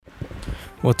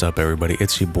What's up, everybody?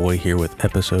 It's your boy here with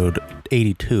episode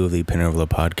 82 of the Penova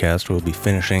podcast. We'll be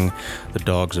finishing the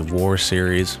Dogs of War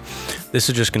series. This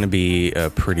is just going to be a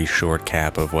pretty short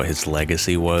cap of what his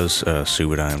legacy was,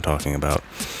 Subadai I'm talking about,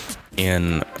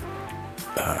 in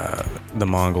the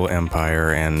Mongol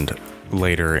Empire and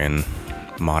later in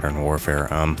modern warfare.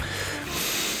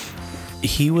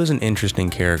 He was an interesting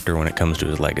character when it comes to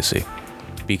his legacy,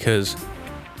 because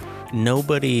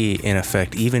nobody, in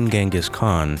effect, even Genghis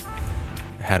Khan,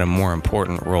 had a more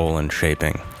important role in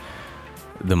shaping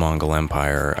the Mongol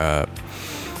Empire.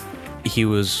 He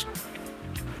was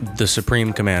the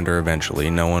supreme commander eventually.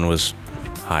 No one was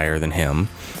higher than him.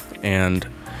 And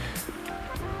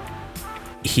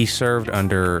he served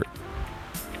under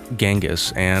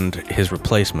Genghis and his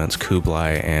replacements,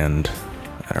 Kublai and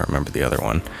I don't remember the other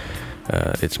one.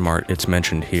 It's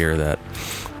mentioned here that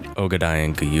Ogadai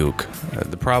and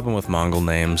Guyuk. The problem with Mongol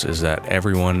names is that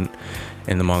everyone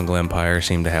in the Mongol Empire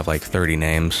seemed to have like 30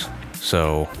 names,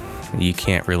 so you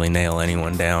can't really nail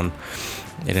anyone down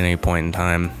at any point in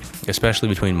time, especially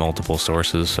between multiple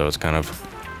sources, so it's kind of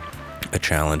a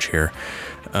challenge here.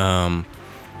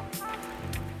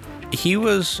 He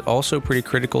was also pretty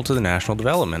critical to the national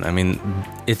development. I mean,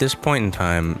 at this point in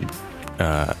time,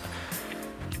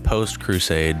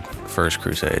 post-Crusade, First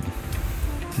Crusade,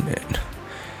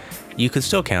 you could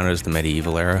still count it as the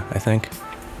medieval era, I think.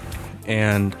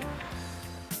 And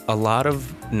a lot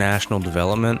of national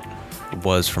development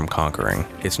was from conquering.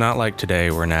 It's not like today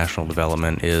where national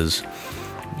development is,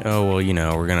 we're going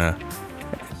to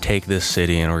take this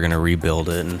city and we're going to rebuild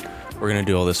it and we're going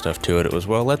to do all this stuff to it. It was,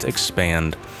 let's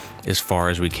expand as far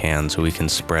as we can so we can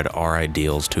spread our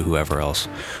ideals to whoever else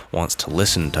wants to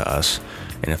listen to us.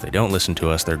 And if they don't listen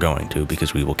to us, they're going to,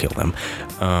 because we will kill them.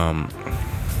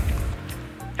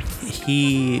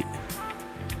 He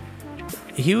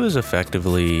was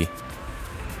effectively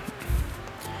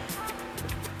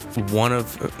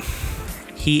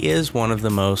he is one of the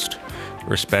most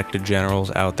respected generals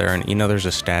out there. And, there's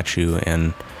a statue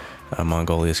in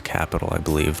Mongolia's capital, I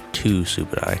believe, to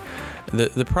Subadai.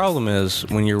 The problem is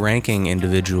when you're ranking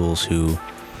individuals who,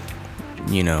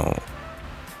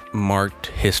 marked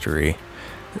history,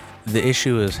 the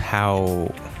issue is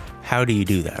how do you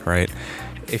do that, right?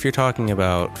 If you're talking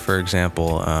about, for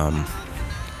example,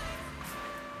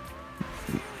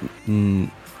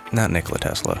 not Nikola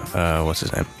Tesla, what's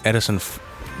his name?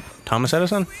 Thomas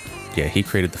Edison? Yeah, he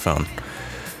created the phone.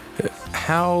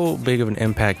 How big of an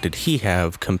impact did he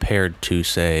have compared to,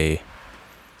 say,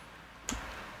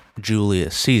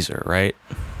 Julius Caesar, right?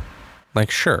 Like,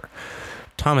 sure,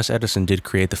 Thomas Edison did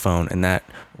create the phone, and that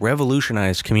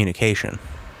revolutionized communication.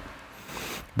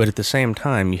 But at the same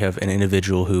time, you have an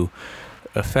individual who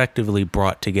effectively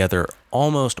brought together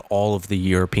almost all of the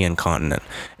European continent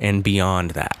and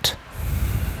beyond that.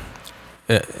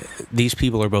 These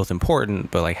people are both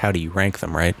important, but how do you rank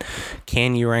them, right?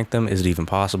 Can you rank them? Is it even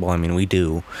possible? I mean, we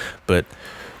do, but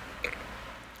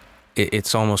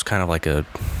it's almost kind of like a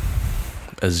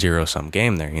zero-sum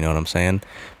game there, you know what I'm saying?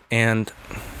 And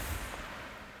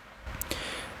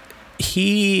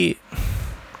he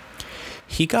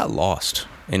got lost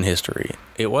in history.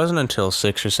 It wasn't until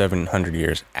 600 or 700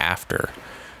 years after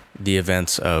the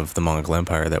events of the Mongol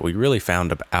Empire that we really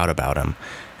found out about him.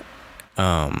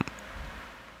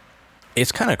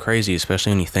 It's kind of crazy,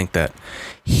 especially when you think that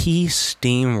he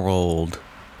steamrolled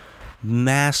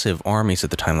massive armies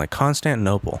at the time, like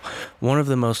Constantinople, one of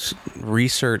the most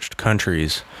researched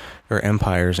countries or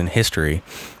empires in history,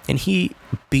 and he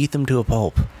beat them to a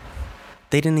pulp.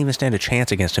 They didn't even stand a chance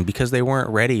against him because they weren't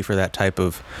ready for that type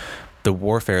of the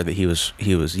warfare that he was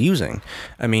using.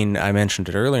 I mean, I mentioned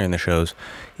it earlier in the shows.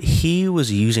 He was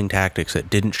using tactics that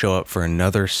didn't show up for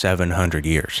another 700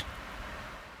 years.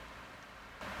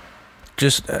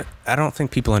 I don't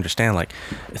think people understand.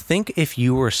 Think if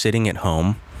you were sitting at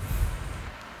home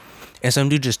and some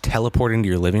dude just teleported into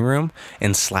your living room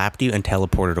and slapped you and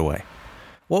teleported away.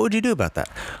 What would you do about that?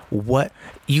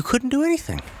 You couldn't do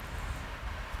anything.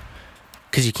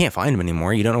 Because you can't find him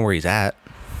anymore. You don't know where he's at.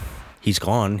 He's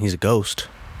gone. He's a ghost.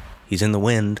 He's in the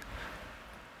wind.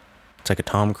 It's like a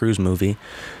Tom Cruise movie.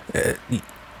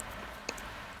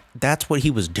 That's what he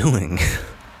was doing.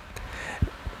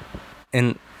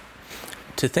 And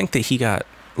to think that he got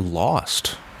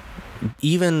lost,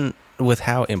 even with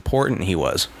how important he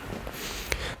was,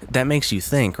 that makes you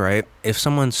think, right? If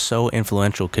someone so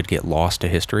influential could get lost to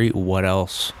history, what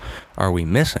else are we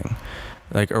missing?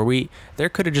 There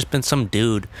could have just been some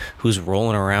dude who's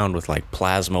rolling around with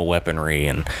plasma weaponry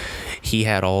and he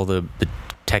had all the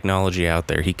technology out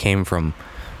there. He came from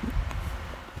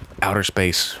outer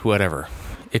space, whatever.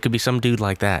 It could be some dude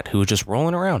like that who was just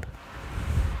rolling around.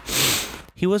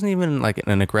 he wasn't even like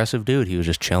an aggressive dude. He was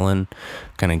just chilling,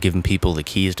 kind of giving people the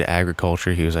keys to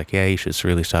agriculture. He was like, yeah, you should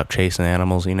really stop chasing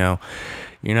animals, you know.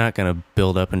 You're not going to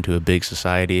build up into a big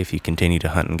society if you continue to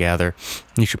hunt and gather.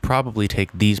 You should probably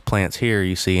take these plants here,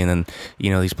 you see, and then, you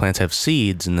know, these plants have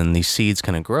seeds, and then these seeds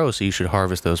kind of grow, so you should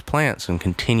harvest those plants and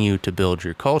continue to build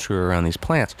your culture around these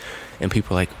plants. And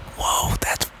people are like, whoa,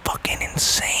 that's fucking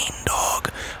insane,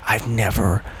 dog. I've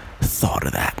never thought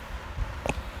of that.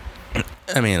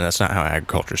 I mean, that's not how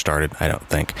agriculture started, I don't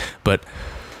think. But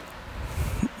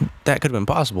that could have been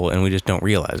possible, and we just don't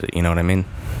realize it, you know what I mean?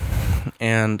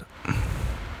 And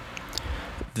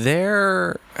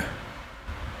there's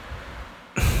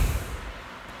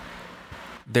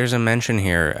a mention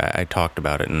here, I talked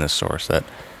about it in this source, that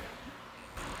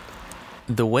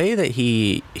the way that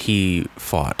he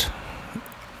fought,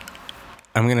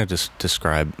 I'm going to just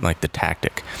describe like the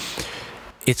tactic.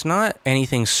 It's not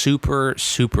anything super,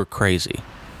 super crazy.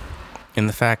 In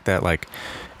the fact that, like,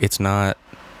 it's not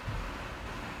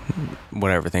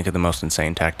whatever, think of the most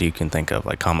insane tactic you can think of,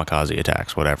 like kamikaze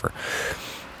attacks, whatever.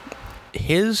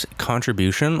 His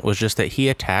contribution was just that he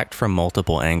attacked from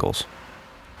multiple angles.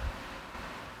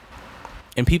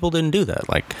 And people didn't do that.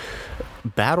 Like,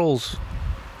 battles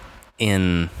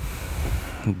in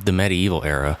the medieval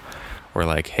era were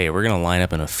like, hey, we're going to line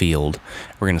up in a field.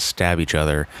 We're going to stab each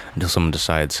other until someone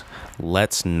decides,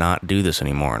 let's not do this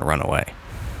anymore and run away.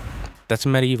 That's a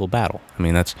medieval battle. I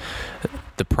mean, that's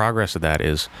the progress of that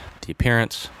is the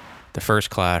appearance, the first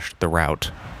clash, the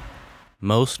rout.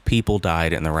 Most people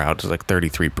died in the rout. It's like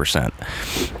 33%.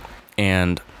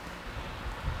 And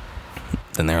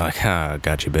then they're like,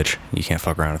 got you, bitch. You can't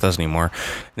fuck around with us anymore.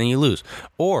 And then you lose.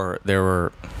 Or there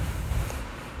were...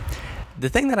 The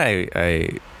thing that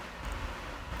I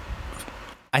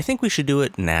think we should do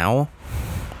it now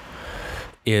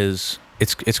is...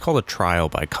 It's called a trial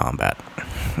by combat.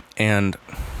 And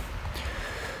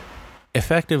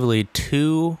effectively,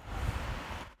 two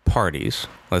parties,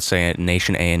 let's say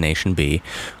Nation A and Nation B,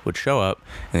 would show up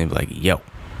and they'd be like, yo,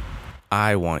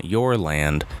 I want your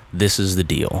land. This is the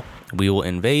deal. We will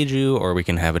invade you, or we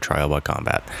can have a trial by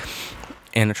combat.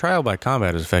 And a trial by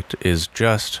combat is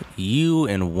just you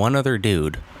and one other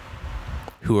dude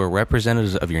who are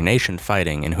representatives of your nation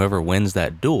fighting, and whoever wins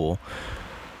that duel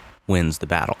wins the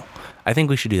battle. I think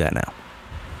we should do that now.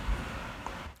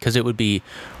 Because it would be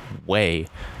way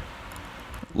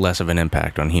less of an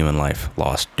impact on human life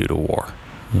lost due to war.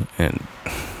 And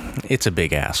it's a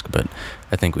big ask, but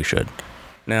I think we should.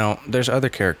 Now, there's other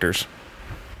characters.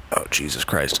 Oh, Jesus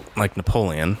Christ. Like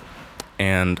Napoleon.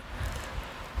 And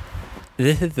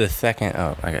this is the second...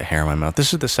 Oh, I got hair in my mouth.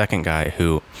 This is the second guy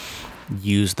who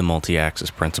used the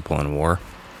multi-axis principle in war.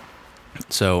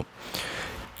 So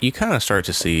you kind of start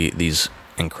to see these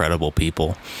incredible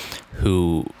people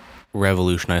who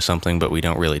revolutionize something, but we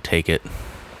don't really take it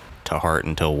to heart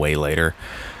until way later.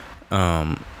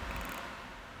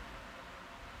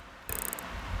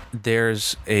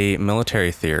 There's a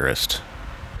military theorist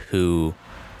who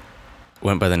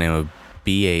went by the name of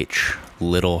B.H.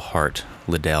 Liddell Hart,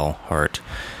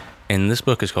 and this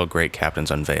book is called Great Captains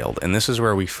Unveiled, and this is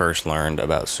where we first learned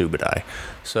about Subadai.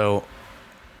 So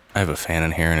I have a fan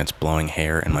in here and it's blowing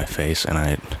hair in my face, and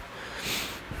I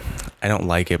don't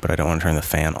like it, but I don't want to turn the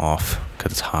fan off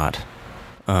because it's hot.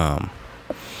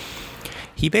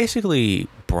 He basically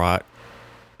brought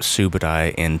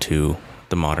Subadai into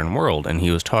the modern world, and he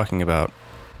was talking about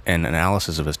an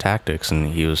analysis of his tactics,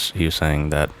 and he was saying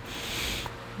that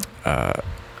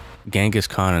Genghis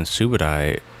Khan and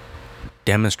Subadai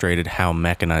demonstrated how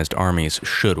mechanized armies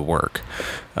should work.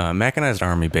 Mechanized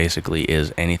army basically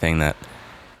is anything that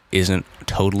isn't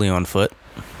totally on foot.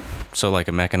 So like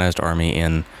a mechanized army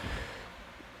in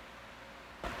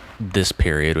this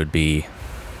period would be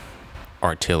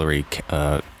artillery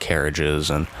carriages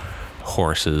and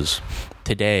horses.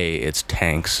 Today it's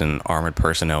tanks and armored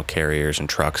personnel carriers and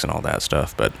trucks and all that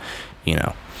stuff, but you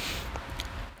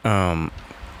know,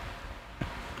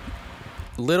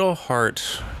 Liddell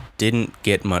Hart didn't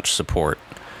get much support.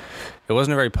 It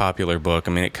wasn't a very popular book.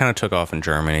 I mean, it kind of took off in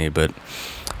Germany, but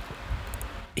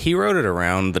he wrote it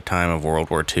around the time of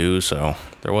World War II, so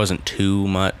there wasn't too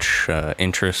much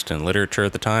interest in literature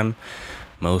at the time,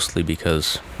 mostly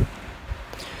because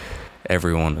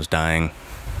everyone was dying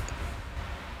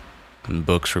and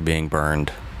books were being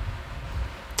burned.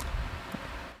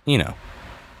 You know,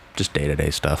 just day-to-day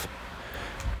stuff.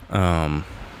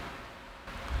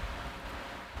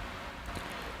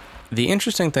 The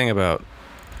interesting thing about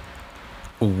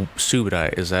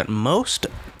Subadai is that most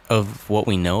of what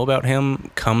we know about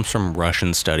him comes from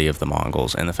Russian study of the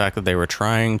Mongols and the fact that they were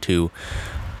trying to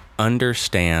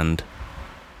understand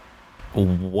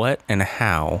what and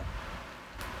how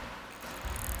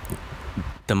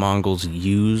the Mongols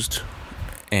used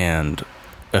and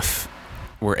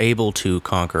were able to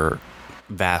conquer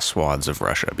vast swaths of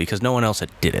Russia, because no one else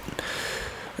had did it.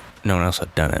 No one else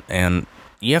had done it. And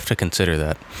you have to consider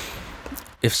that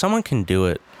if someone can do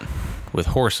it with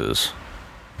horses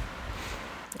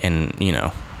and,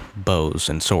 bows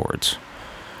and swords,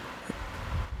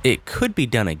 it could be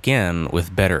done again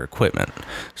with better equipment.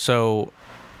 So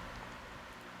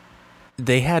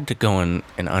they had to go and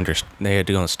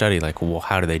study, like, well,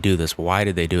 how do they do this? Why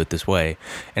did they do it this way?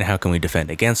 And how can we defend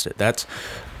against it? That's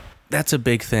a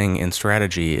big thing in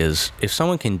strategy, is if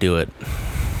someone can do it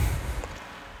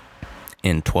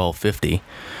in 1250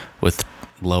 with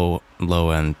low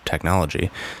end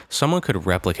technology, someone could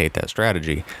replicate that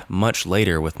strategy much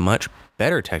later with much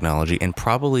better technology and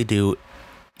probably do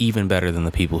even better than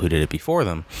the people who did it before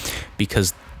them,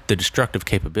 because the destructive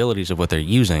capabilities of what they're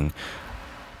using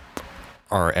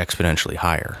are exponentially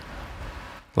higher.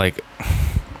 Like,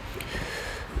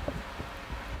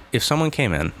 if someone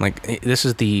came in, like, this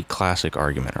is the classic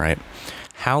argument, right?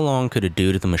 How long could a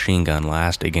dude with a machine gun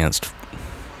last against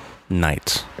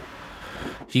knights?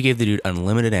 If you gave the dude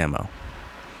unlimited ammo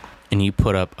and you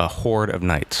put up a horde of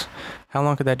knights, how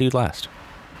long could that dude last?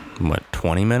 What,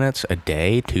 20 minutes? A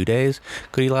day? 2 days?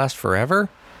 Could he last forever?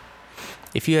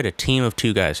 If you had a team of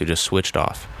 2 guys who just switched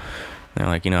off, they're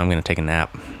like, I'm going to take a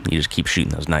nap, you just keep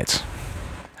shooting those knights,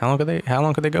 how long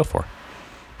could they go for?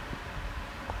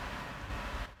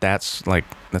 That's one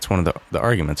of the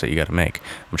arguments that you got to make.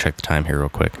 I'm going to check the time here real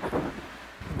quick.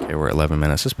 Okay, we're at 11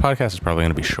 minutes. This podcast is probably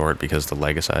going to be short because the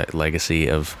legacy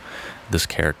of this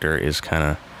character is kind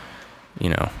of,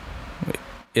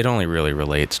 it only really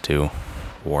relates to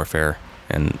warfare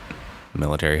and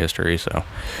military history. So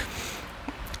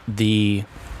the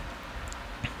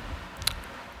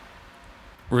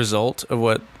result of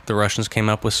what the Russians came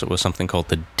up with was something called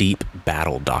the Deep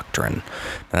Battle Doctrine.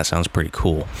 That sounds pretty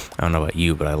cool. I don't know about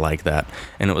you, but I like that.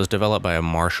 And it was developed by a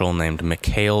marshal named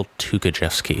Mikhail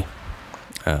Tukhachevsky.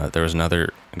 There was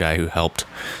another guy who helped.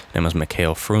 His name was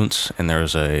Mikhail Frunze, and there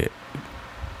was a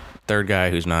third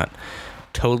guy who's not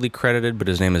totally credited, but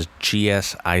his name is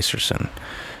G.S. Iserson.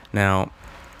 Now,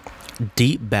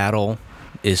 deep battle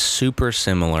is super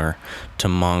similar to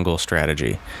Mongol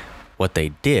strategy. What they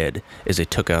did is they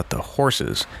took out the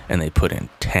horses and they put in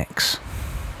tanks.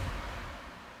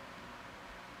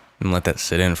 And let that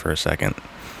sit in for a second.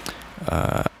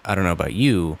 I don't know about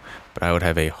you, but I would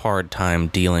have a hard time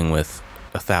dealing with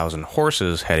 1,000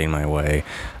 horses heading my way.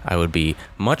 I would be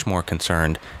much more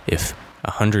concerned if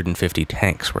 150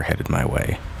 tanks were headed my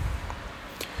way.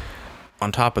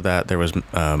 On top of that, there was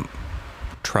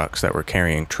trucks that were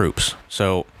carrying troops.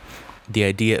 So the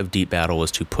idea of deep battle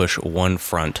was to push one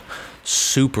front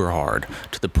super hard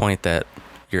to the point that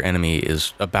your enemy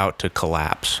is about to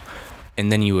collapse,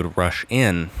 and then you would rush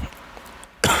in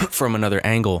from another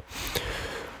angle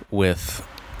with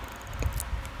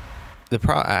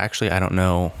actually, I don't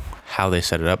know how they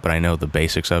set it up, but I know the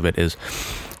basics of it is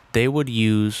they would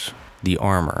use the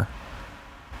armor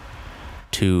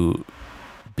to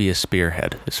be a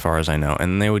spearhead, as far as I know,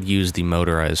 and they would use the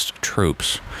motorized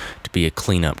troops to be a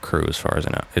cleanup crew, as far as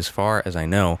I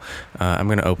know. I'm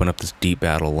going to open up this deep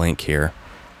battle link here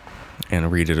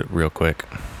and read it real quick.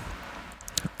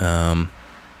 Okay,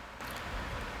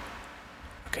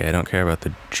 I don't care about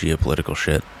the geopolitical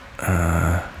shit.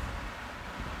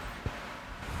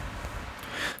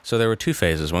 So there were 2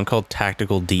 phases, one called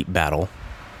Tactical Deep Battle,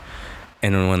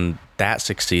 and when that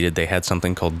succeeded, they had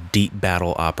something called Deep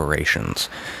Battle Operations.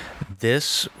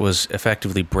 This was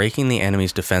effectively breaking the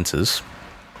enemy's defenses.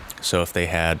 So if they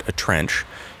had a trench,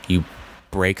 you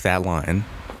break that line,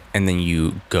 and then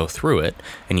you go through it,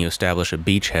 and you establish a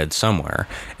beachhead somewhere,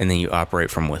 and then you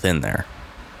operate from within there.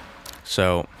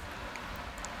 So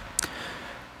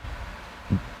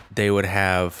they would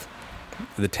have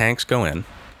the tanks go in,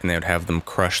 and they would have them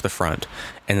crush the front,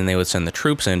 and then they would send the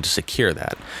troops in to secure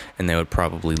that, and they would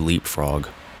probably leapfrog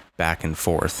back and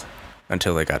forth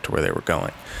until they got to where they were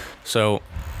going. So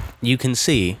you can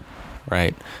see,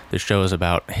 right, the show is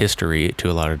about history to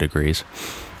a lot of degrees.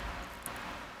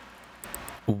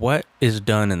 What is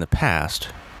done in the past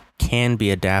can be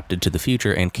adapted to the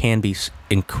future and can be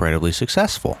incredibly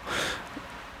successful.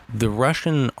 The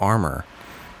Russian armor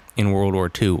in World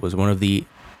War II was one of the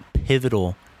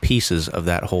pivotal pieces of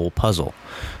that whole puzzle.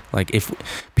 Like, if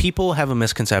people have a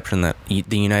misconception that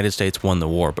the United States won the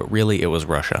war, but really it was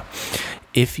Russia.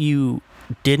 If you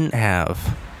didn't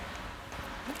have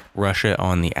Russia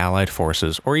on the Allied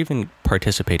forces or even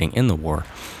participating in the war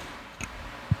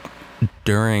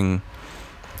during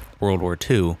World War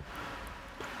II,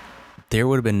 there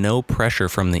would have been no pressure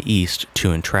from the East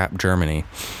to entrap Germany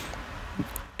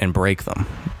and break them.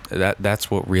 That's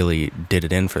what really did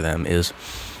it in for them, is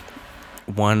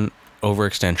 1,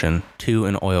 overextension, 2,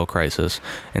 an oil crisis,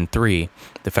 and 3,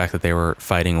 the fact that they were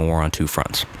fighting a war on 2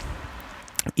 fronts.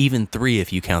 Even 3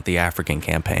 if you count the African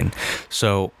campaign.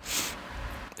 So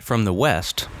from the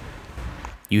West,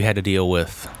 you had to deal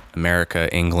with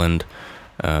America, England,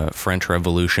 French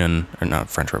Revolution, or not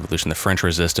French Revolution, the French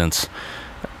Resistance,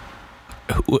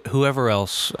 whoever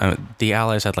else. The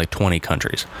Allies had like 20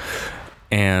 countries.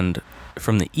 And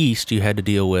from the East, you had to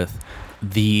deal with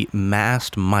the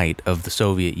massed might of the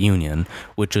Soviet Union,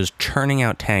 which is churning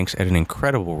out tanks at an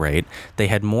incredible rate. They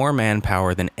had more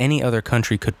manpower than any other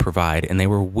country could provide, and they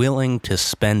were willing to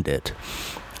spend it.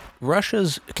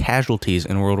 Russia's casualties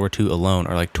in World War II alone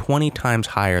are like 20 times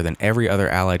higher than every other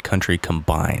Allied country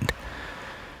combined.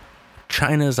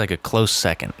 China is like a close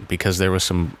second because there was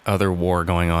some other war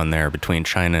going on there between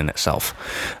China and itself.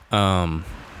 And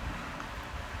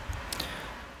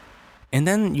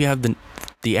then you have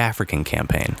the African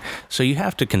campaign. So you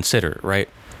have to consider, right?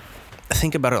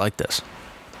 Think about it like this.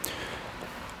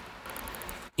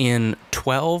 In the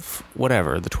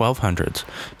 1200s,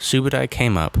 Subutai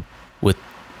came up with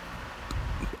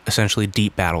essentially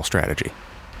deep battle strategy.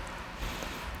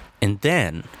 And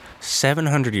then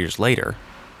 700 years later,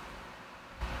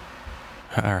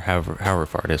 or however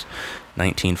far it is,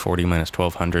 1940 minus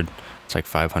 1200, it's like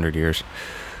 500 years.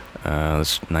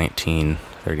 That's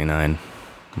 1939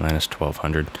 minus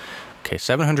 1200. Okay,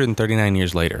 739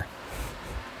 years later,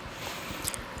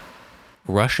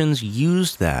 Russians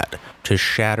used that to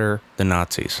shatter the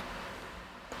Nazis.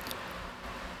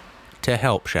 To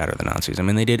help shatter the Nazis. I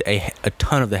mean, they did a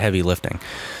ton of the heavy lifting.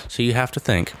 So you have to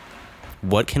think,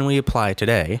 what can we apply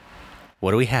today?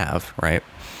 What do we have, right?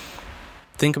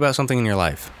 Think about something in your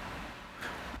life.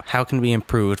 How can it be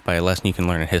improved by a lesson you can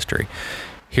learn in history?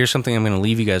 Here's something I'm going to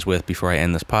leave you guys with before I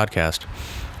end this podcast.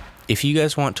 If you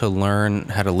guys want to learn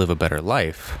how to live a better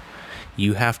life,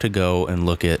 you have to go and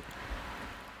look at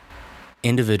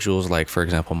individuals like, for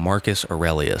example, Marcus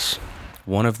Aurelius.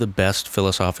 One of the best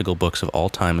philosophical books of all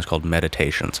time is called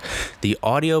Meditations. The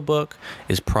audiobook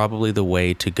is probably the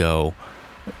way to go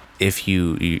if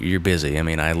you're busy. I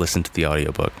mean, I listened to the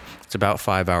audiobook. It's about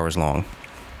 5 hours long.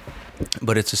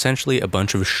 But it's essentially a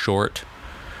bunch of short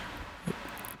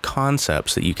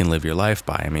concepts that you can live your life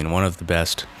by. I mean, one of the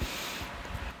best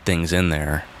things in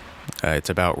there, it's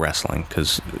about wrestling,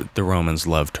 because the Romans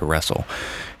loved to wrestle.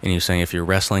 And he's saying if you're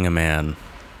wrestling a man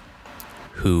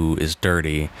who is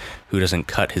dirty, who doesn't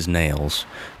cut his nails,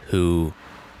 who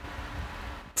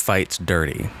fights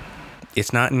dirty,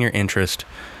 it's not in your interest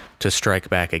to strike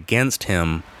back against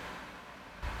him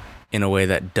in a way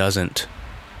that doesn't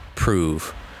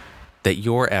prove that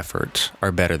your efforts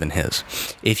are better than his.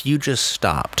 If you just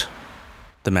stopped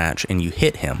the match and you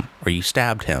hit him or you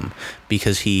stabbed him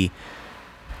because he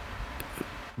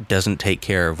doesn't take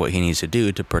care of what he needs to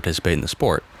do to participate in the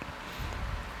sport,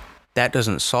 that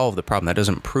doesn't solve the problem. That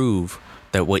doesn't prove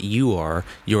that what you are,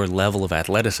 your level of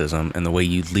athleticism and the way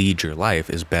you lead your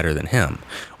life is better than him.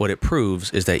 What it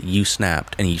proves is that you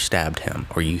snapped and you stabbed him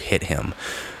or you hit him.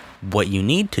 What you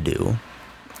need to do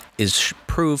is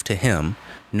prove to him,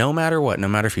 no matter what, no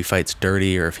matter if he fights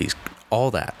dirty or if he's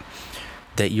all that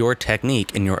your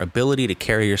technique and your ability to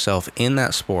carry yourself in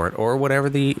that sport or whatever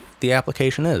the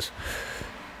application is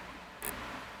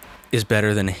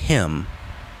better than him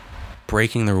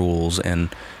breaking the rules and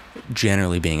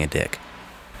generally being a dick.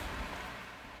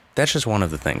 That's just one of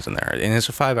the things in there. And it's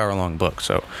a 5 hour long book,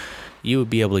 so you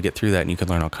would be able to get through that and you could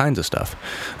learn all kinds of stuff.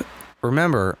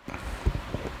 Remember,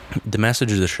 the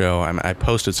message of the show, I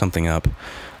posted something up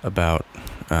about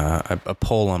a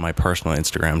poll on my personal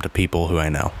Instagram to people who I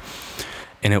know.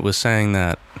 And it was saying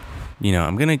that,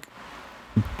 I'm going to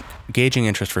gauging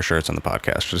interest for shirts on the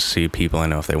podcast, just to see people I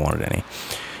know if they wanted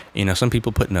any. Some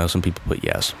people put no, some people put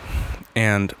yes.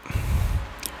 And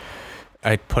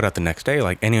I put out the next day,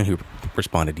 like, anyone who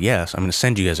responded yes, I'm going to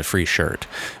send you guys a free shirt,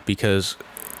 because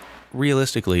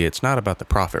realistically, it's not about the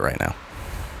profit right now.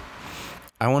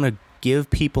 I want to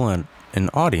give people an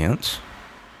audience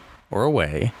or a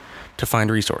way to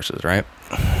find resources, right?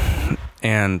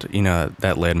 And,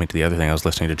 that led me to the other thing. I was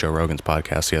listening to Joe Rogan's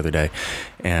podcast the other day,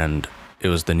 and it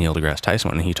was the Neil deGrasse Tyson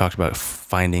one, and he talked about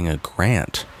finding a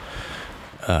grant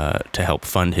to help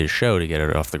fund his show to get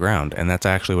it off the ground. And that's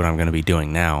actually what I'm going to be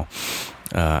doing now.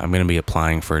 I'm going to be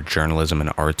applying for journalism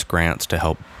and arts grants to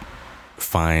help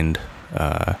find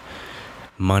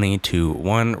money to,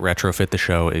 one, retrofit the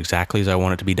show exactly as I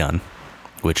want it to be done,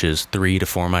 which is 3 to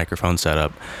 4 microphone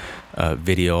setup,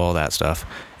 video, all that stuff,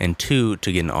 and 2,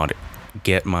 to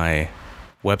get my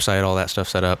website, all that stuff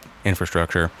set up,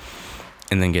 infrastructure,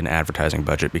 and then get an advertising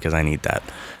budget, because I need that.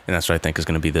 And that's what I think is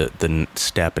going to be the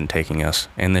step in taking us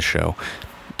and this show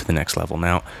to the next level.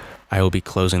 Now, I will be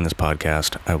closing this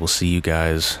podcast. I will see you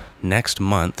guys next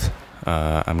month.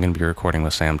 I'm going to be recording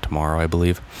with Sam tomorrow, I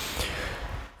believe.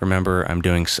 Remember, I'm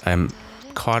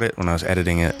caught it when I was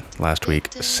editing it last week,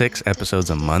 6 episodes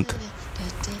a month,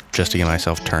 just to give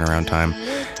myself turnaround time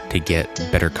to get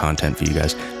better content for you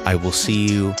guys. I will see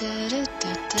you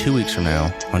 2 weeks from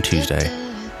now on Tuesday.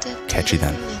 Catch you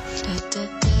then.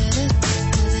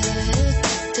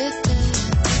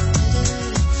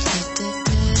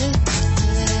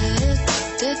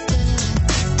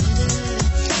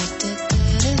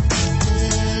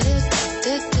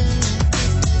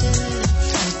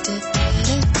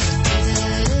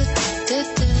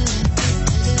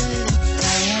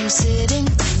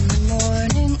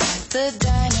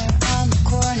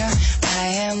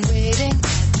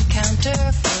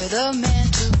 The man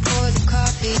to pour the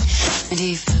coffee, and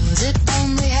he fills it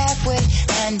only halfway.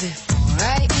 And before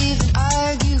I even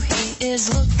argue, he is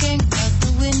looking out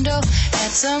the window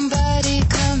at somebody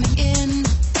coming in.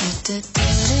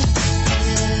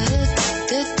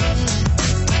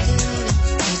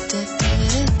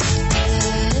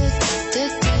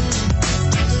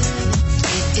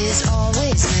 It is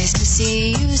always nice to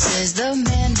see you, says the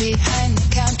man behind the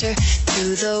counter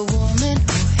to the woman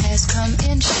who has come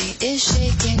in. She is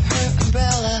shaking her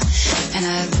umbrella, and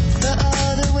I look the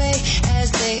other way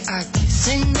as they are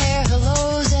kissing their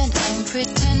hellos, and I'm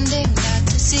pretending not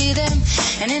to see them,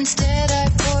 and instead I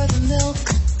pour the milk.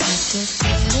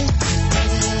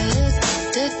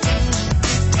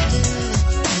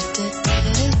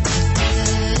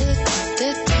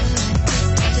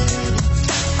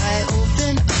 I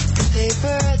open up the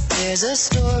paper. There's a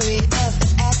story of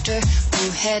an actor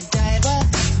who had died while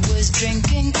he was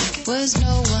drinking. It was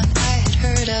no one I had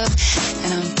heard of,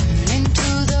 and I'm turning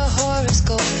to the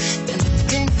horoscope and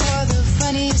looking for the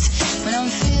funnies when I'm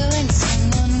feeling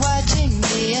someone watching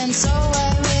me, and so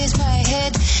I raise my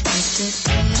head.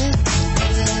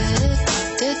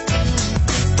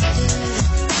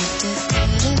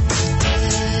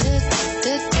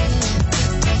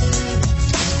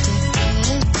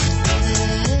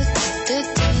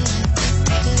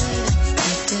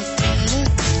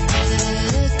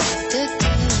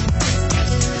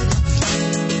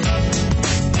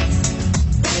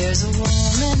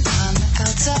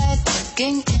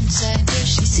 Inside, does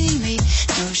she see me?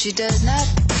 No, she does not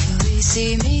really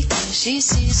see me, 'cause she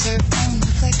sees her own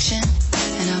reflection.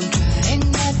 And I'm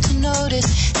trying not to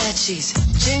notice that she's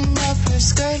hitching up her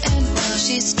skirt, and while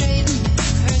she's straightening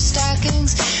her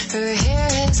stockings, her hair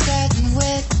has gotten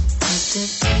wet.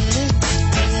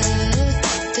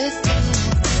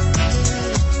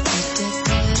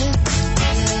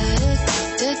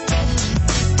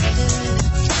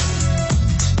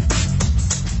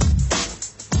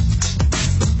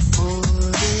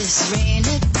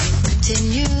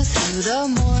 Continue through the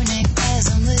morning as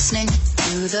I'm listening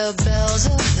to the bells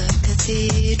of the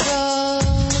cathedral.